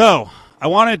 So, I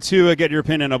wanted to get your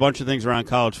opinion on a bunch of things around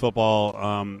college football.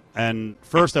 And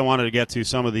first, I wanted to get to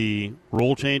some of the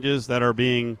rule changes that are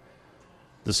being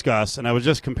discussed. And I was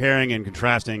just comparing and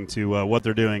contrasting to what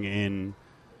they're doing in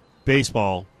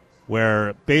baseball,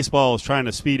 where baseball is trying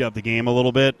to speed up the game a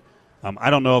little bit. I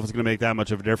don't know if it's going to make that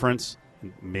much of a difference.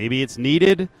 Maybe it's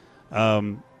needed.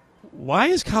 Why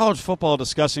is college football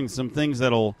discussing some things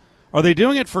that'll – are they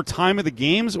doing it for time of the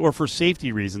games or for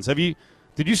safety reasons?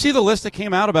 Did you see the list that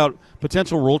came out about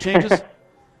potential rule changes?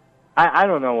 I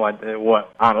don't know what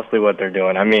they're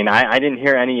doing. I mean, I didn't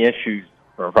hear any issues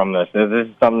from this. This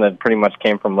is something that pretty much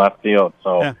came from left field.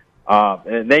 So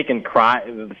they can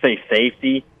say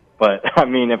safety, but, I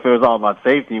mean, if it was all about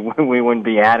safety, we wouldn't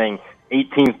be adding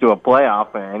 8 teams to a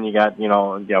playoff, and you got,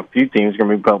 a few teams going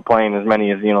to be playing as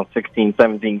many as, 16,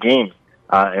 17 games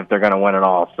if they're going to win it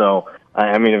all. So,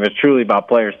 I mean, if it's truly about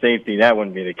player safety, that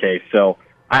wouldn't be the case. So,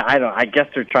 I guess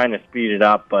they're trying to speed it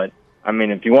up, but, I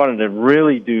mean, if you wanted to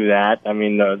really do that, I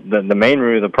mean, the main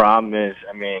root of the problem is,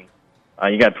 I mean,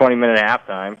 you got 20-minute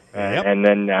halftime, and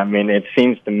then, I mean, it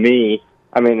seems to me,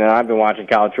 I mean, and I've been watching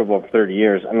college football for 30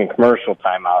 years, I mean, commercial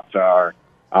timeouts are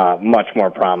much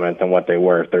more prominent than what they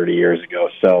were 30 years ago.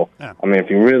 So, I mean,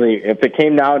 if it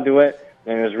came down to it,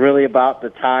 and it was really about the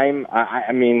time,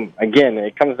 I mean, again,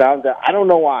 it comes down to, I don't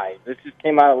know why. This just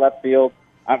came out of left field.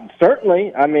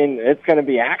 Certainly, I mean, it's going to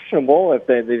be actionable if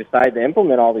they decide to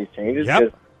implement all these changes,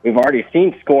 because we've already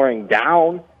seen scoring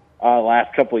down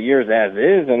last couple of years as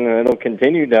is, and it'll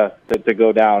continue to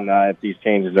go down if these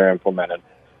changes are implemented.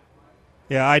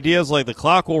 Yeah, ideas like the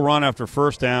clock will run after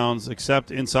first downs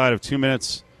except inside of 2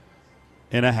 minutes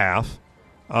and a half.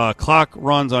 Clock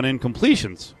runs on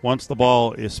incompletions once the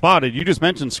ball is spotted. You just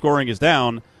mentioned scoring is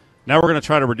down. Now we're going to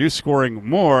try to reduce scoring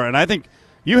more, and I think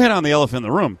you hit on the elephant in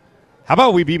the room. How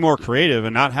about we be more creative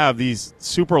and not have these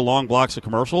super long blocks of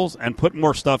commercials and put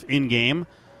more stuff in-game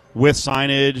with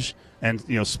signage and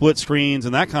split screens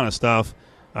and that kind of stuff?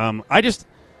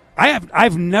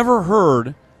 I've never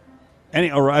heard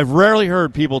I've rarely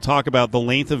heard people talk about the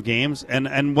length of games,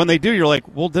 and when they do, you're like,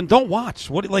 well, then don't watch.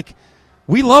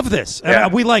 We love this,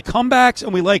 and we like comebacks,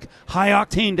 and we like high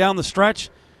octane down the stretch.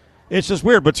 It's just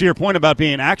weird. But to your point about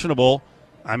being actionable,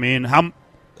 I mean, have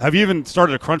you even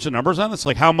started to crunch the numbers on this?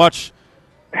 Like how much?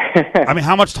 I mean,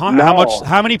 how much time? No.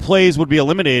 How many plays would be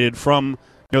eliminated from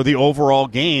the overall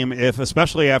game if,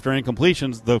 especially after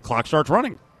incompletions, the clock starts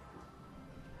running?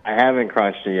 I haven't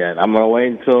crunched it yet. I'm going to wait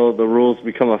until the rules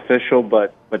become official,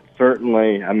 but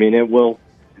certainly, I mean, it will.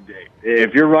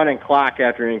 If you're running clock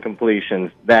after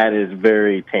incompletions, that is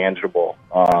very tangible.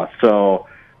 I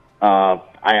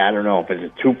don't know if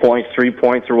it's 2 points, 3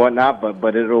 points, or whatnot,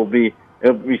 but it'll be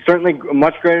certainly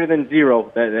much greater than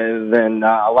zero than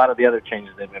a lot of the other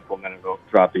changes they've implemented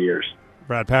throughout the years.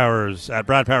 Brad Powers at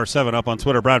BradPowers7 up on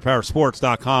Twitter,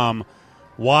 BradPowersports.com.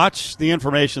 Watch the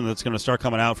information that's going to start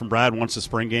coming out from Brad once the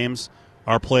spring games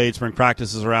are played. Spring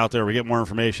practices are out there. We get more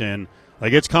information.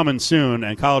 Like, it's coming soon,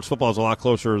 and college football is a lot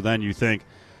closer than you think.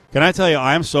 Can I tell you,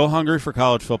 I am so hungry for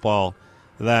college football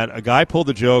that a guy pulled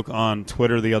the joke on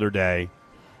Twitter the other day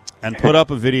and put up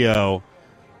a video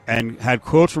and had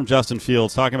quotes from Justin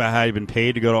Fields talking about how he'd been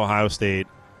paid to go to Ohio State.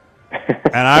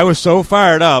 And I was so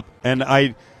fired up, and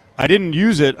I didn't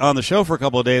use it on the show for a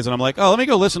couple of days, and I'm like, oh, let me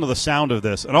go listen to the sound of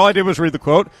this. And all I did was read the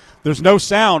quote. There's no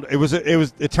sound.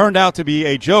 It turned out to be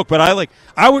a joke, but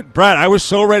Brad, I was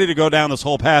so ready to go down this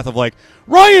whole path of like,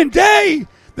 Ryan Day,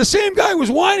 the same guy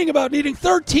was whining about needing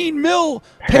 $13 million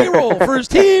payroll for his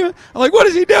team. I'm like, what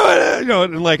is he doing?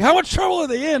 And like, how much trouble are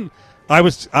they in?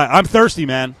 I'm thirsty,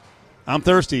 man. I'm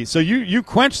thirsty. So you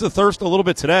quenched the thirst a little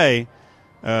bit today.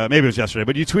 Maybe it was yesterday,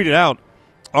 but you tweeted out,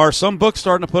 are some books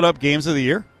starting to put up games of the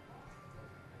year?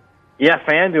 Yeah,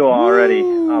 FanDuel already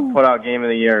put out Game of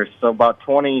the Year, so about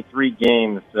 23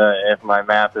 games, if my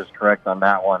math is correct on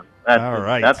that one. All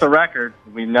right. That's a record.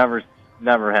 We've never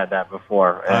had that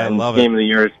before. I love Game of the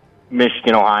year is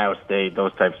Michigan, Ohio State.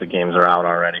 Those types of games are out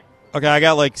already. Okay, I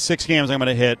got like 6 games I'm going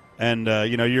to hit, and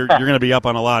you're going to be up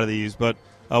on a lot of these. But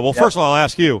first of all, I'll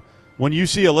ask you: when you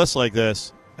see a list like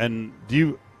this, and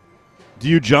do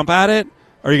you jump at it?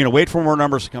 Are you going to wait for more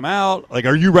numbers to come out? Like,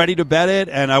 are you ready to bet it?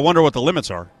 And I wonder what the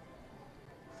limits are.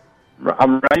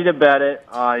 I'm ready to bet it.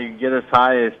 You can get as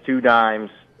high as 2 dimes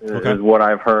is what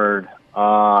I've heard.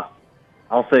 I'll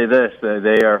say this: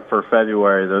 they are for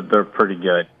February. They're pretty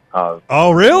good.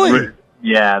 Oh, really?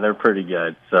 Yeah, they're pretty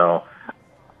good. So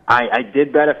I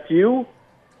did bet a few,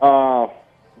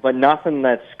 but nothing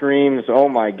that screams, "Oh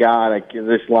my God,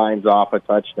 this line's off a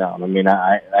touchdown." I mean,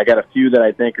 I got a few that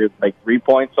I think are like 3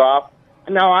 points off.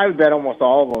 No, I would bet almost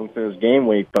all of them if it was game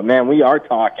week. But man, we are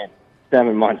talking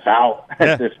 7 months out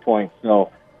at this point.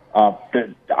 So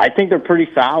I think they're pretty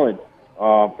solid.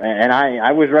 And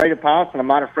I was ready to pounce, and I'm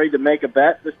not afraid to make a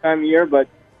bet this time of year. But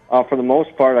for the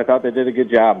most part, I thought they did a good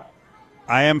job.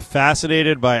 I am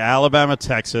fascinated by Alabama,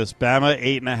 Texas, Bama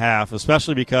 8.5,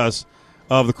 especially because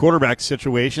of the quarterback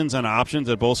situations and options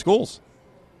at both schools.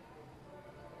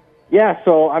 Yeah,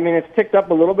 so, I mean, it's ticked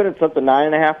up a little bit. It's up to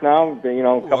 9.5 now.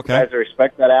 A couple guys that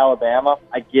respect that Alabama.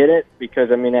 I get it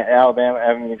because, I mean, Alabama,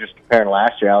 you're just comparing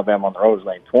last year, Alabama on the road was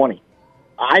like 20.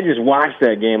 I just watched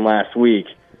that game last week.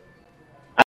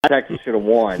 I think Texas should have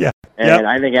won. Yeah. And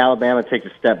I think Alabama takes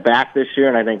a step back this year,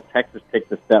 and I think Texas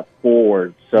takes a step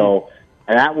forward. So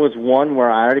and that was one where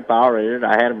I already power rated.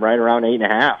 I had them right around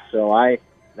 8.5. So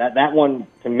that one,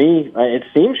 to me, it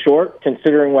seems short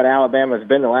considering what Alabama's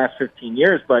been the last 15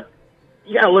 years, but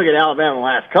you got to look at Alabama the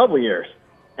last couple of years.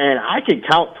 And I could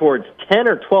count towards 10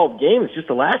 or 12 games just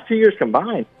the last 2 years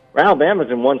combined where Alabama's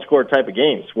in one-score type of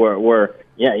games where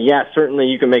certainly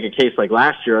you can make a case like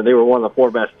last year. They were one of the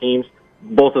 4 best teams.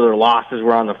 Both of their losses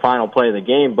were on the final play of the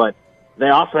game, but they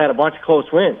also had a bunch of close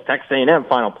wins. Texas A&M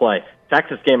final play.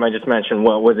 Texas game I just mentioned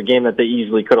was a game that they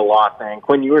easily could have lost, and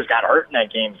Quinn Ewers got hurt in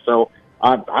that game. So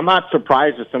I'm not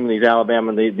surprised with some of these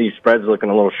Alabama, these spreads looking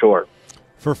a little short.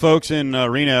 For folks in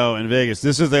Reno and Vegas,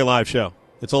 this is a live show.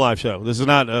 It's a live show. This is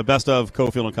not a best of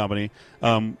Cofield and Company.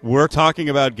 We're talking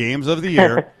about games of the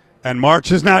year, and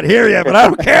March is not here yet, but I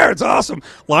don't care. It's awesome.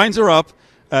 Lines are up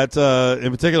at,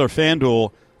 in particular,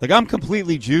 FanDuel. Like, I'm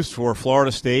completely juiced for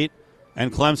Florida State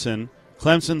and Clemson.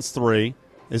 Clemson's 3.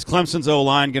 Is Clemson's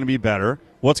O-line going to be better?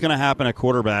 What's going to happen at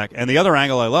quarterback? And the other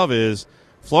angle I love is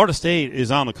Florida State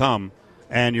is on the come.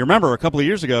 And you remember a couple of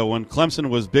years ago when Clemson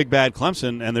was big, bad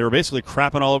Clemson, and they were basically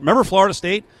crapping all over. Remember Florida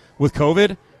State with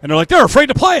COVID? And they're like, they're afraid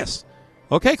to play us.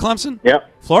 Okay, Clemson. Yep.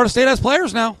 Florida State has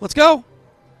players now. Let's go.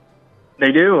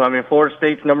 They do. I mean, Florida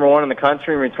State's number 1 in the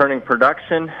country in returning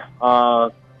production.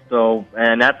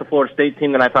 And that's a Florida State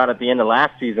team that I thought at the end of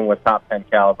last season was top 10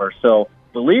 caliber. So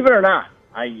believe it or not,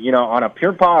 on a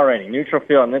pure power rating, neutral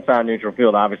field, and it's on neutral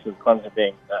field, obviously, Clemson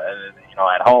being,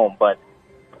 at home. But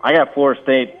I got Florida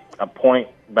State a point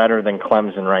better than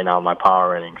Clemson right now in my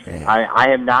power ratings. I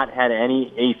have not had any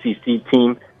ACC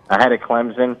team ahead of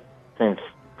Clemson since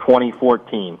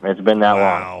 2014. It's been that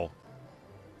long.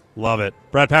 Love it.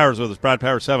 Brad Powers with us. Brad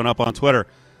Powers 7 up on Twitter.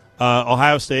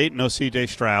 Ohio State, no C.J.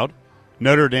 Stroud.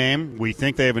 Notre Dame, we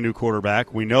think they have a new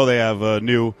quarterback. We know they have a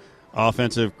new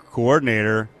offensive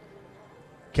coordinator.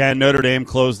 Can Notre Dame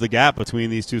close the gap between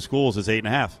these two schools? It's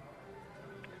 8.5.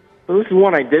 So this is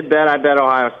one I did bet. I bet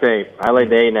Ohio State. I laid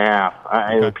the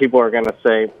 8.5. People are going to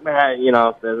say,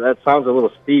 that sounds a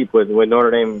little steep with Notre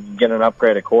Dame getting an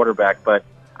upgrade at quarterback, but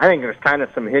I think there's kind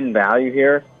of some hidden value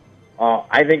here.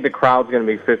 I think the crowd's going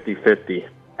to be 50-50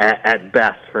 at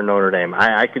best for Notre Dame.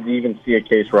 I could even see a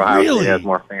case where Ohio State has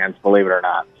more fans, believe it or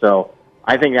not. So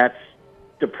I think that's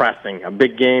depressing. A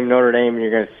big game, Notre Dame, and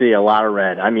you're going to see a lot of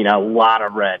red. I mean, a lot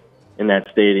of red in that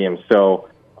stadium. So,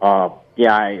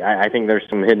 I think there's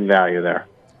some hidden value there.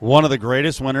 One of the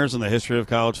greatest winners in the history of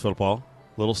college football.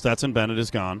 Little Stetson Bennett is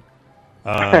gone.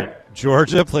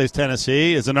 Georgia plays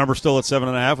Tennessee. Is the number still at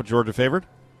 7.5 with Georgia favored?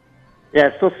 Yeah,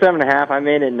 it's still 7.5. I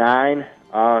made it 9.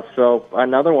 So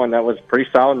another one that was a pretty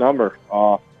solid number.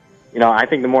 I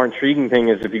think the more intriguing thing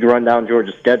is if you run down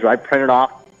Georgia's schedule. I printed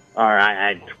off.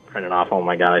 Oh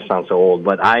my God, I sound so old.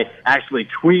 But I actually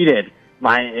tweeted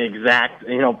my exact,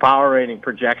 power rating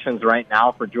projections right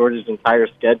now for Georgia's entire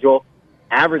schedule.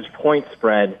 Average point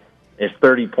spread is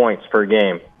 30 points per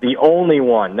game. The only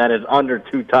one that is under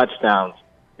 2 touchdowns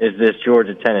is this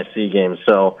Georgia-Tennessee game.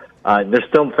 So they're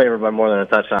still favored by more than a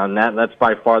touchdown. That's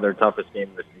by far their toughest game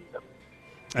of the season.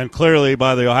 And clearly,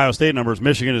 by the Ohio State numbers,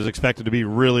 Michigan is expected to be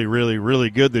really, really, really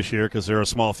good this year because they're a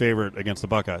small favorite against the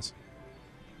Buckeyes.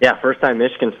 Yeah, first time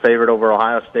Michigan's favored over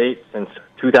Ohio State since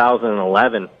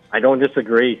 2011. I don't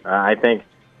disagree. I think,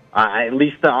 at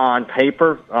least on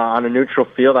paper, on a neutral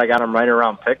field, I got them right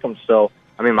around pick'em. So,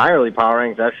 I mean, my early power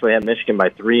rankings actually had Michigan by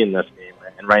 3 in this game,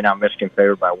 and right now Michigan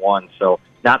favored by 1. So,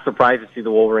 not surprised to see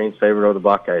the Wolverines favored over the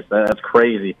Buckeyes. That's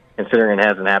crazy, considering it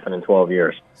hasn't happened in 12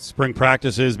 years. Spring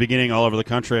practice is beginning all over the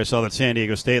country. I saw that San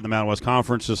Diego State and the Mountain West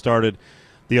Conference just started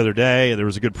the other day. There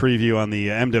was a good preview on the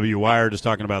MW Wire just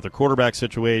talking about their quarterback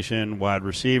situation, wide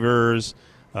receivers,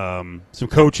 some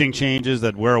coaching changes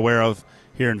that we're aware of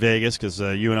here in Vegas because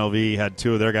UNLV had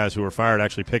 2 of their guys who were fired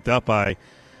actually picked up by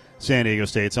San Diego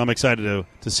State. So I'm excited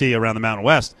to see around the Mountain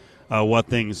West what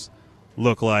things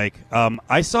look like.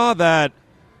 I saw that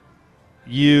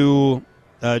you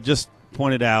just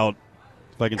pointed out,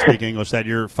 if I can speak English, that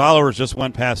your followers just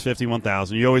went past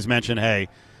 51,000. You always mention, hey,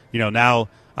 now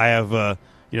I have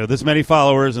this many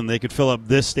followers and they could fill up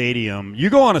this stadium. You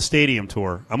go on a stadium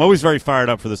tour. I'm always very fired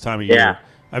up for this time of year. Yeah.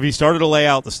 Have you started to lay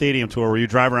out the stadium tour where you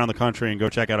drive around the country and go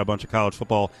check out a bunch of college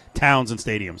football towns and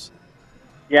stadiums?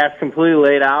 Yeah, it's completely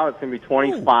laid out. It's going to be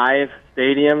 25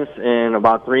 stadiums in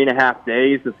about 3.5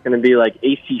 days. It's going to be like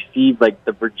ACC, like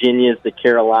the Virginias, the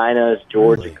Carolinas,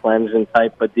 Georgia, Really? Clemson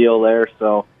type of deal there.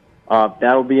 So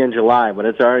that'll be in July, but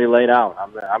it's already laid out.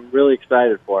 I'm really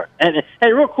excited for it. And,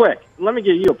 hey, real quick, let me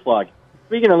give you a plug.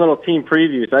 Speaking of little team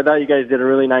previews, I thought you guys did a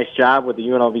really nice job with the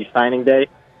UNLV signing day.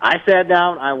 I sat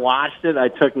down, I watched it, I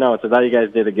took notes. I thought you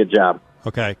guys did a good job.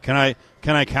 Okay. Can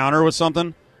I counter with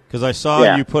something? Because I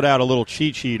saw you put out a little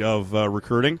cheat sheet of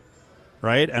recruiting,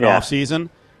 right, and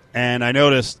off-season. And I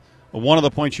noticed one of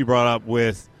the points you brought up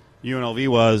with UNLV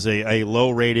was a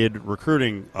low-rated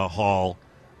recruiting haul.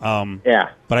 But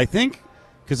I think,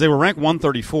 because they were ranked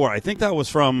 134, I think that was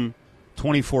from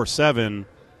 24/7.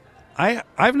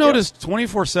 I've noticed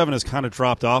 24/7 has kind of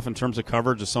dropped off in terms of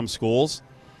coverage of some schools.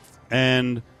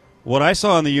 And what I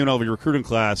saw in the UNLV recruiting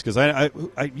class, because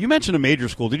you mentioned a major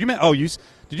school. Did you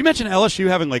mention LSU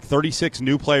having like 36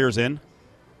 new players in?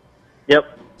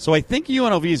 Yep. So I think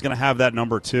UNLV is going to have that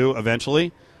number too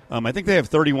eventually. I think they have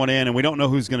 31 in, and we don't know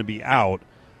who's going to be out.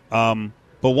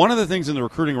 But one of the things in the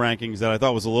recruiting rankings that I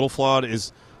thought was a little flawed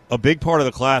is a big part of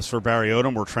the class for Barry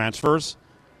Odom were transfers.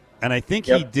 And I think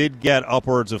he did get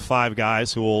upwards of 5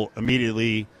 guys who will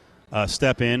immediately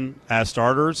step in as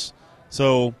starters.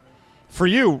 So for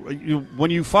you,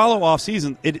 when you follow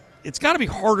off-season, it's got to be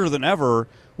harder than ever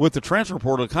with the transfer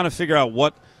portal to kind of figure out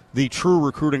what the true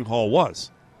recruiting haul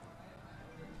was.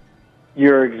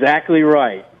 You're exactly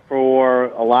right. For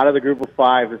a lot of the group of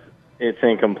 5, it's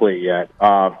incomplete yet.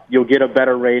 You'll get a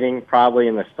better rating probably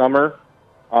in the summer.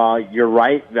 You're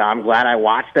right. I'm glad I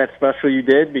watched that special you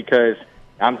did because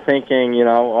I'm thinking,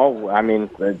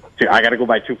 I got to go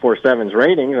by 247's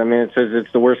ratings. I mean, it says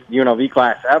it's the worst UNLV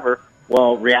class ever.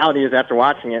 Well, reality is after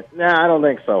watching it, I don't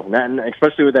think so.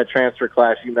 Especially with that transfer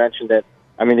class, you mentioned it.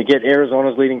 I mean, to get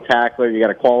Arizona's leading tackler, you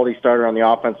got a quality starter on the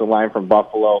offensive line from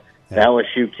Buffalo. The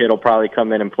LSU kid will probably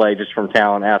come in and play just from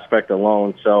talent aspect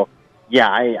alone. So, yeah,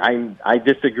 I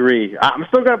disagree. I'm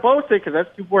still going to post it because that's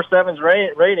 247's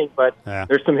rating, but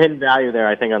there's some hidden value there,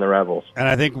 I think, on the Rebels. And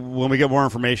I think when we get more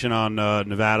information on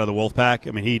Nevada, the Wolfpack,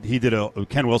 I mean,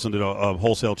 Ken Wilson did a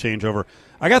wholesale changeover.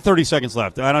 I got 30 seconds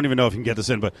left. I don't even know if you can get this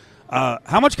in, but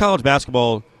how much college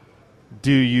basketball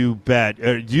do you bet?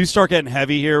 Do you start getting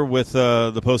heavy here with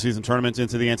the postseason tournaments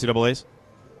into the NCAAs?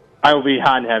 I will be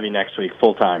hot and heavy next week,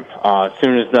 full time, as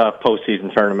soon as the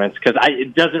postseason tournaments, because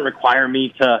it doesn't require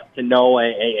me to know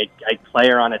a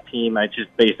player on a team. I just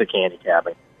basic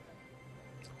handicapping.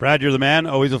 Brad, you're the man.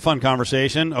 Always a fun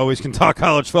conversation. Always can talk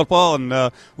college football,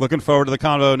 and looking forward to the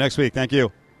convo next week. Thank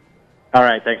you. All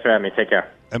right, thanks for having me. Take care.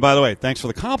 And by the way, thanks for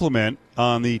the compliment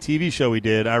on the TV show we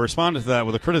did. I responded to that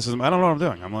with a criticism. I don't know what I'm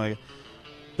doing. I'm like,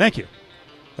 thank you.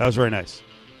 That was very nice.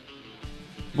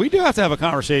 We do have to have a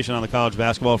conversation on the college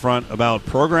basketball front about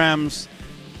programs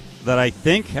that I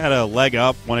think had a leg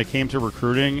up when it came to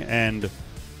recruiting and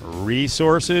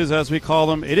resources, as we call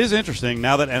them. It is interesting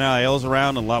now that NIL is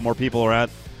around and a lot more people are at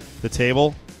the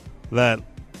table that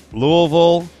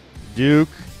Louisville, Duke,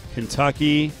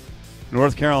 Kentucky,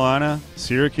 North Carolina,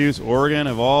 Syracuse, Oregon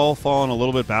have all fallen a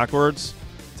little bit backwards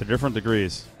to different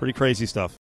degrees. Pretty crazy stuff.